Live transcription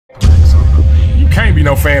ain't be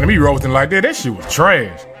no fan of me roasting like that. That shit was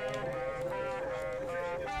trash.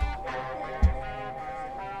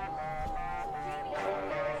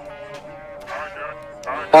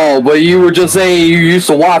 Oh, but you were just saying you used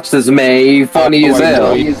to watch this, man. You funny as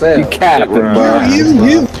hell. You capping, bro.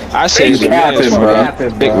 I say you capping,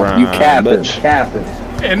 bro. Big round. You capping.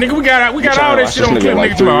 Yeah, nigga, we got all that shit on clip,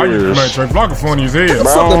 nigga. Tomorrow, man, TRAE FLOCKA funny as hell.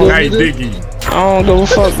 Bro, hey, Dickie. I don't give a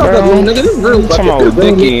fuck, bro. Talking about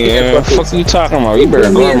Dickie, man. What the fuck you talking about? You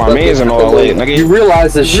better go to my mans and all that, nigga. You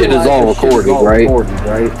realize this shit is all recorded, right?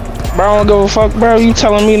 Bro, I don't give a fuck, bro. You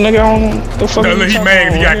telling me, nigga, I don't the fuck. No, he mad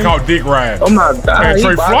if he got caught dick riding. I'm not dying.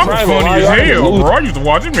 Man, TRAE FLOCKA funny as hell, bro. I used to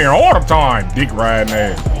watch this man all the time, dick riding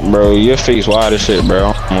ass. Bro, your face wide as shit,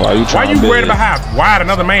 bro. Why you worried about how wide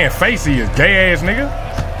another man's face is, gay ass nigga?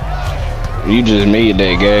 You just made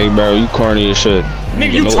that gay, bro. You corny as shit.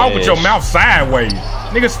 Nigga, you talk with your mouth sideways.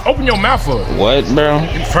 Niggas, open your mouth up. What, bro?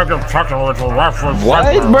 You fucking talking with your right foot.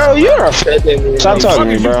 What, bro? You're a stop talking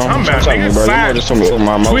to me, bro. Stop talking to me, bro. You just told me to open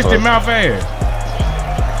my mouth. Twisted mouth ass.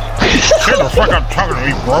 Shut the fuck up talking to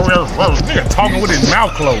me, bro. Nigga talking with his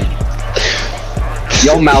mouth closed.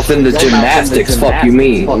 Your mouth in the gymnastics, fuck you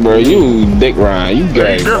mean? Bro, you dick Ryan. You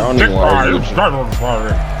gay, bro. Dick Ryan.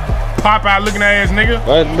 Pop out looking ass nigga.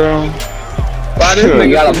 What, bro?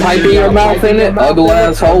 You got a pipe in your mouth in it? Ugly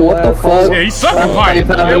asshole, what the fuck? Yeah, he's sucking pipe.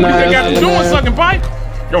 Yeah, what you got to do with sucking pipe?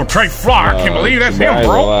 Yo, TRAE FLOCKA, I can't believe that's him,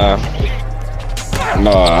 bro.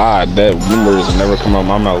 No, that numbers will never come out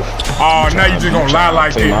my mouth. Oh, now you just gonna lie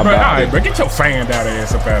like this, bro. Alright, bro, get your fanned out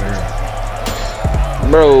ass up out of here.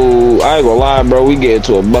 Bro, I ain't gonna lie, bro. We get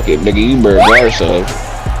into a bucket, nigga. You better guard yourself.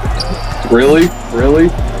 Really?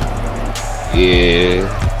 Yeah.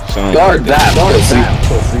 Guard that,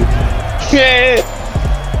 pussy. Yeah.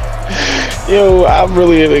 Yo, I'm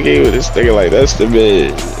really in the game with this nigga. Like, that's the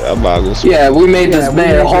bid. I'm not gonna speak. Yeah, we made this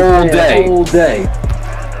man a whole day.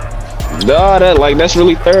 Nah, that's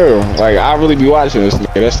really thorough. Like, I really be watching this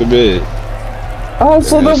nigga. That's the bid. Oh,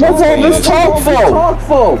 so then what's all this talk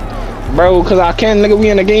for? Bro, cause I can't, nigga. We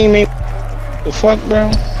in the game, man. The fuck, bro?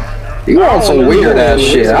 You on some weird ass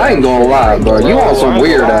shit. I ain't gonna lie, bro. You on some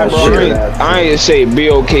weird ass shit. I ain't say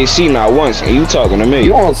BOKC not once, and you talking to me.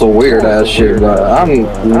 You on some weird ass shit, bro. I'm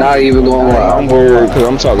not even gonna lie. I'm worried because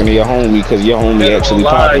I'm talking to your homie, because your homie actually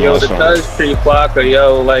popping. Yo, the cuz TRAE FLOCKA,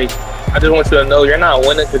 yo, like, I just want you to know you're not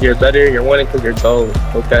winning because you're better. You're winning because you're gold.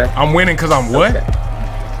 Okay. I'm winning because I'm what? Okay.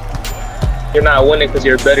 You're not winning because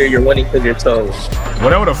you're better. You're winning because you're toes.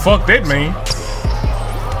 Whatever the fuck that mean.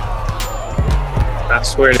 I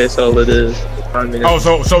swear that's all it is. Oh,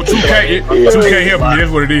 so 2K help me. That's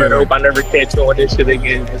what it is. I hope I never catch you on this shit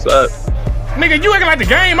again. What's up? Nigga, you acting like the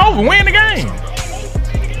game over. Win the game.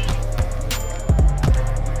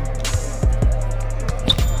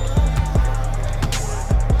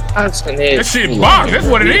 That shit box. That's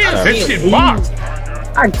what it is. That shit box.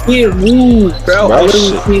 I can't move, bro. I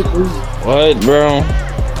literally can't move. What, bro?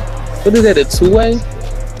 What is that, a two-way?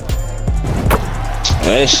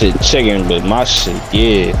 That shit chicken, but my shit,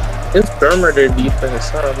 yeah. It's firmer their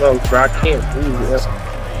defense. I don't know, bro. I can't move. Yeah.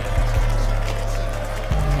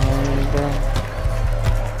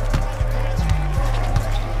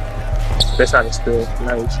 That's not still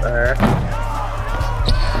nice, alright.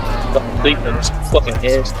 Fucking defense, fucking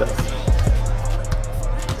head stuff.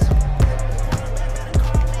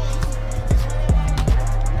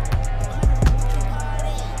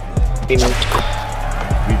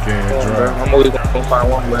 I'm always gonna find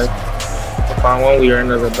one way. I'll find one way or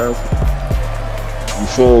another, bro. You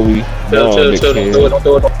feel me? Chill, don't do it, don't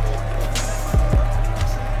do it.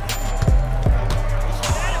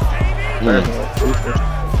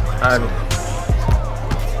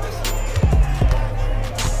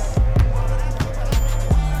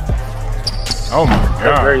 Oh my god.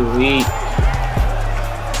 That's very weak.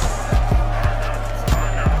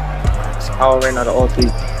 I'll ran out of all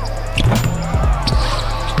three.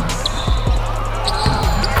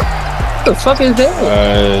 What the fuck is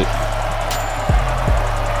that?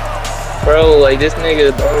 Bro, like this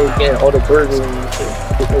nigga always getting all the burgers and shit.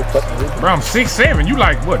 Bro, I'm 6'7". You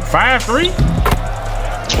like what, 5'3"?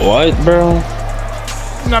 What, bro?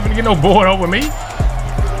 You're not gonna get no board over me.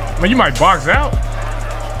 I mean, you might box out.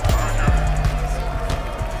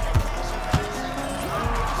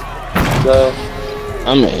 So,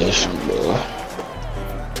 I'm an issue, bro.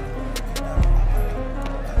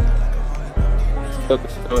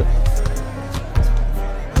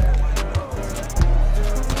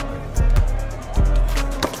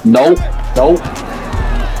 Nope.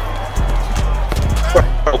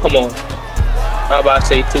 Oh, come on. How about I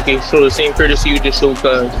say 2K show the same courtesy you just showed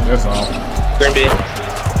cuz. That's all. Green Bay.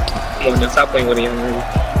 Come on, then stop playing with the young lady.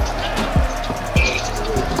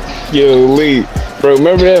 Yo, Lee. Bro,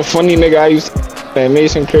 remember that funny nigga I used to that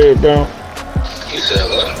Mason Curry, bro? You said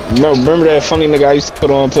what? Remember that funny nigga I used to put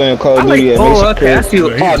on playing Call of Duty at Mason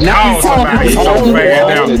Curry? Oh, now he's somebody. He's so bad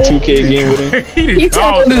now. The 2K game with him. He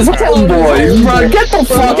told his homeboy, bro, get the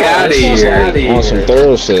fuck out of here. On some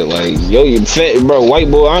thorough shit, like, yo, you fat, bro, white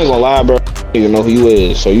boy, I ain't gonna lie, bro. You don't know who you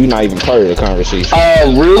is, so you not even part of the conversation.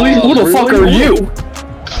 Really? Who the fuck are you?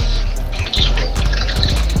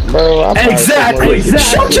 Bro, exactly.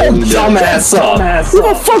 Shut your dumb ass up. Who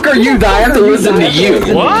the fuck are you that I have to listen to you?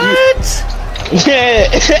 What? Who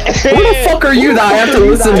the fuck are you that I have to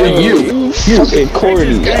listen to you? You fucking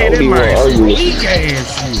corny. I don't even wanna argue with you.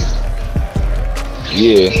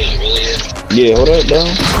 Yeah. Yeah, hold up, bro.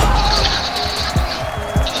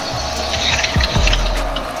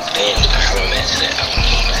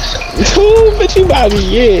 Ooh, but you about to,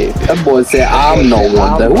 yeah. That boy said, I'm no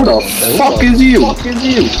one. Who the fuck is you?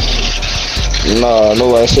 Nah,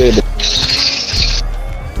 no, I said that.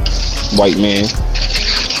 White man.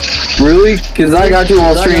 Really? Cause I got you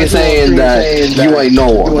on stream saying that you ain't no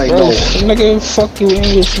one. Bro, nigga, fuck you in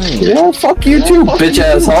your stream. Yeah, fuck you too, bitch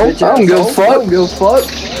asshole. I don't give a fuck.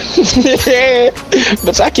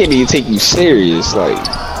 But I can't even take you serious, like.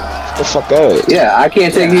 The fuck up. Yeah, I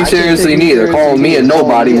can't take you seriously neither. Calling me a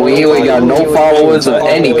nobody when you ain't got no followers of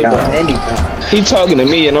any kind. He talking to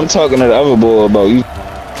me and I'm talking to the other boy about you.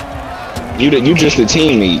 You just a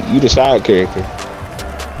teammate. You the side character.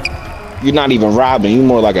 You're not even Robin. You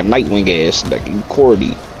more like a Nightwing ass, like you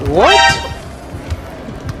Cordy. What?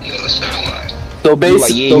 So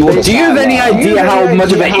basically, do you have any idea how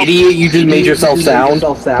much of an idiot you just made yourself sound?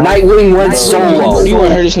 Nightwing went solo. You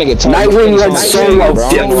wanna hear this nigga talk? Nightwing went solo,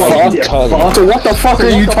 fuck. So what the fuck are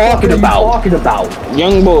you talking about?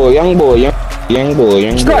 Young boy.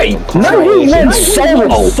 Straight. Nightwing went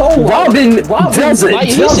solo. Robin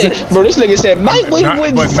doesn't. Bro, this nigga said Nightwing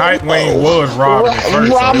went solo. But Nightwing was Robin.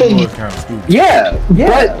 Robin. Yeah,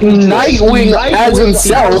 but Nightwing as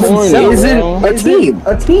himself isn't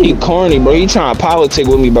a team. He corny, bro. He trying to politic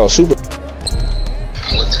with me about super.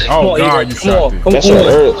 Oh God, you shot it. That's an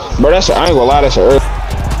earth, bro. I ain't gonna lie, that's an earth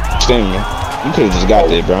thing, man. You could have just got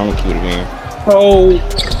that, bro. I'm gonna keep it in. Oh.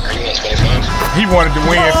 He wanted to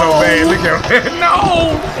win so bad. Look at him. No.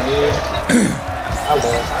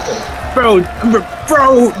 Bro,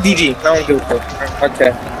 DG. I don't give a fuck.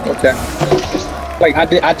 Okay. Like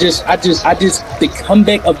I just the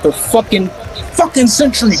comeback of the fucking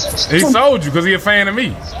century. He sold you because he a fan of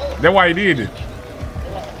me. That's why he did it.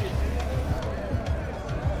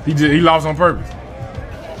 He lost on purpose.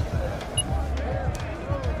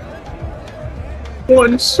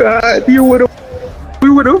 One shot, you would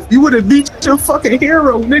have beat your fucking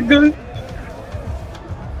hero, nigga.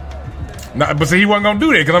 Nah, but see, he wasn't gonna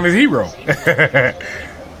do that because I'm his hero.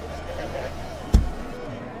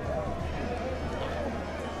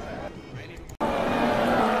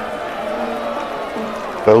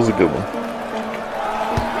 That was a good one.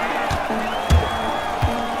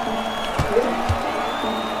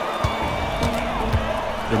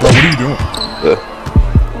 Yo, bro, what are you doing?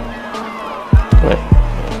 Right.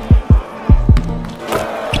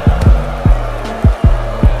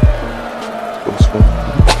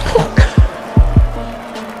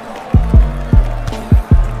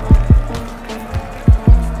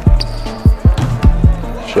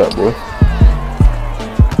 Shot, bro.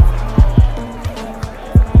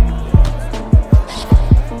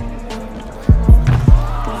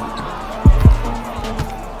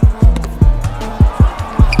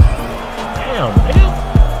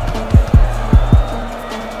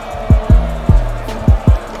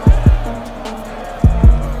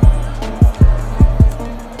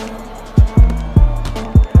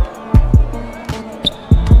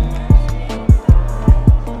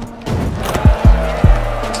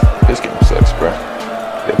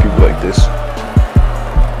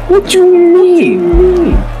 What you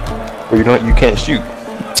mean? Well, you can't shoot.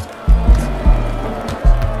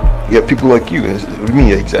 You got people like you. What do you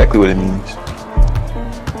mean? Exactly what it means.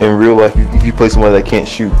 In real life, if you play somebody that can't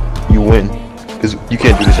shoot, you win. Because you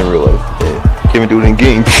can't do this in real life. Yeah. Can't even do it in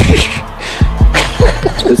game.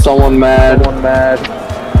 Is someone mad?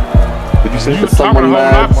 What'd you say? You was talking a whole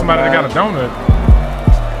lot to somebody that got a donut.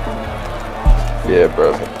 Yeah,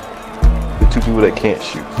 bro. The two people that can't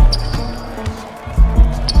shoot.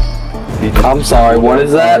 I'm sorry, what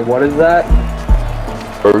is that?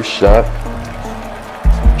 First shot.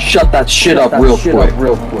 Shut that shit up real quick.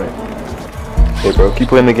 Hey bro, keep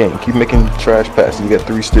playing the game. Keep making trash passes. You got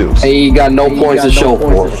 3 steals. Hey, you got no points to show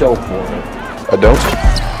for it. I don't?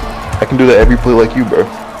 I can do that every play like you, bro.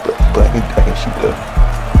 But I can shoot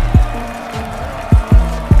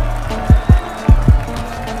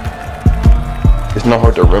It's not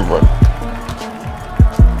hard to rim run.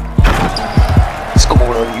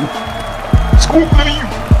 Scoring on you. Scoring on you.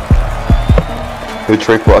 Hey,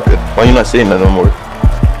 TRAE FLOCKA. Why you not saying that no more?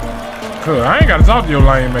 Cause I ain't gotta talk to your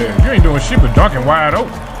lame man. You ain't doing shit but dunking wide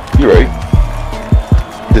open. You right.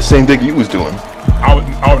 The same thing you was doing.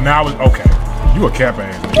 Oh, now it's okay. You a cap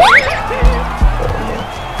ass.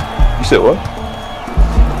 You said what?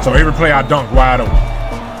 So every play I dunk wide open.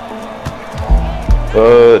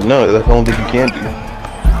 No, that's the only thing you can do.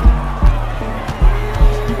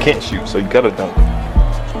 You can't shoot, so you gotta dunk.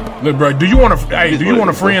 Look, bro, do you want to? Hey, do you want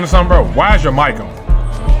a friend or something, bro? Why is your mic on?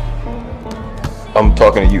 I'm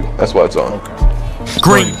talking to you. That's why it's on. Okay.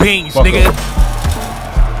 Green beans, nigga.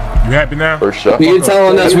 You happy now? First shot. You're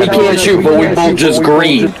telling us we can't shoot, but we both just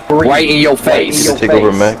green right in your face. Take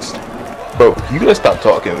over Max. Bro, you gotta stop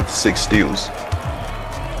talking with 6 steals.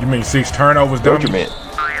 You mean 6 turnovers, Don't dummy? you mean?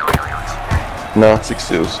 Nah, 6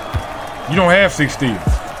 steals. You don't have 6 steals.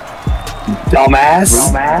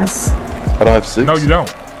 Dumbass. I don't have 6. No, you don't.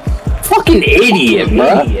 Fucking idiot,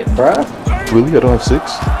 bruh. Really? I don't have 6?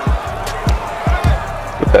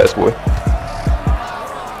 Good pass, boy.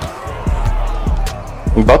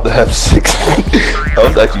 I'm about to have 6. I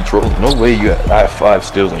was actually trolling. No way I have 5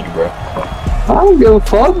 steals on you, bro. I don't give a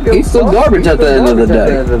fuck. He's still garbage at the end of the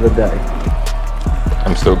day.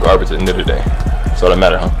 I'm still garbage at the end of the day. So that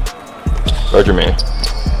matter, huh? Roger, man.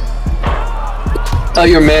 Oh,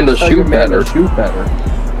 your man does shoot better.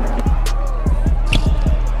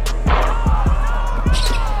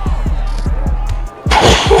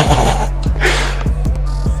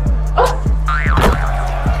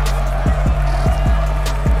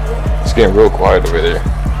 It's getting real quiet over there.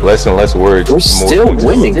 Less and less words. We're still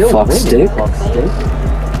winning, fuckstick.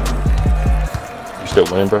 You still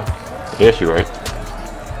winning, bro? Yes, you're right.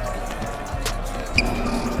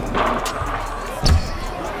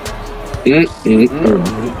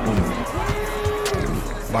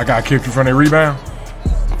 Like I kept you from that rebound?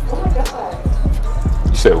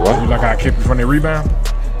 You said what? You like I kept you from that rebound?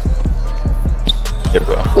 Yeah,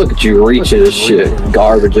 bro. Look at you reaching this shit.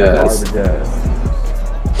 Garbage ass.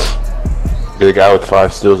 The guy with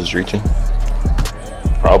 5 steals is reaching?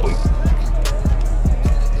 Probably.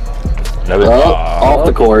 Another off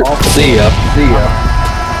the court. See ya.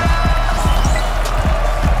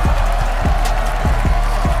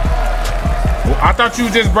 I thought you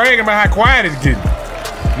was just bragging about how quiet it's getting.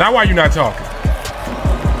 Now why you not talking?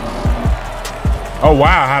 Oh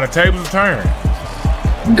wow, how the tables turn.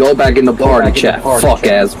 Go back in the party chat, fuck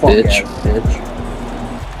ass bitch.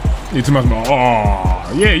 You too much more.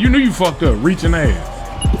 Oh, yeah, you knew you fucked up, reaching ass.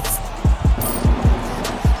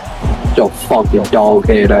 Yo, fucking dog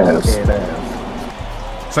head ass.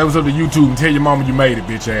 Say what's up to YouTube and tell your mama you made it,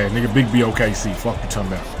 bitch ass. Nigga, Big BOKC. Fuck you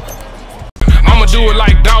talking about. I'ma do it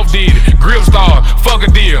like Dolph did. Grip star, fuck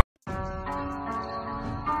a deal.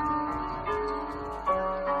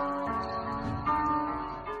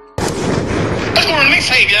 Let's go on the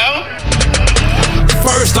mixtape, yo.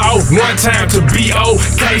 First off, one time to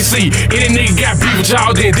BOKC. Any nigga got beef with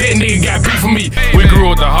y'all, then that nigga got beef with me. We grew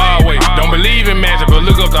up the hard way. Don't believe in magic, but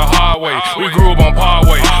look up the hard way. We grew up on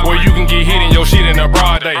Parkway, where you can get hit in your shit in a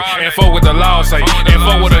broad day. And fuck what the law say. And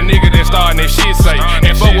fuck what a nigga that's starting their shit say.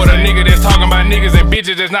 And fuck what a nigga that's talking about niggas and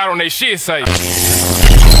bitches that's not on their shit say.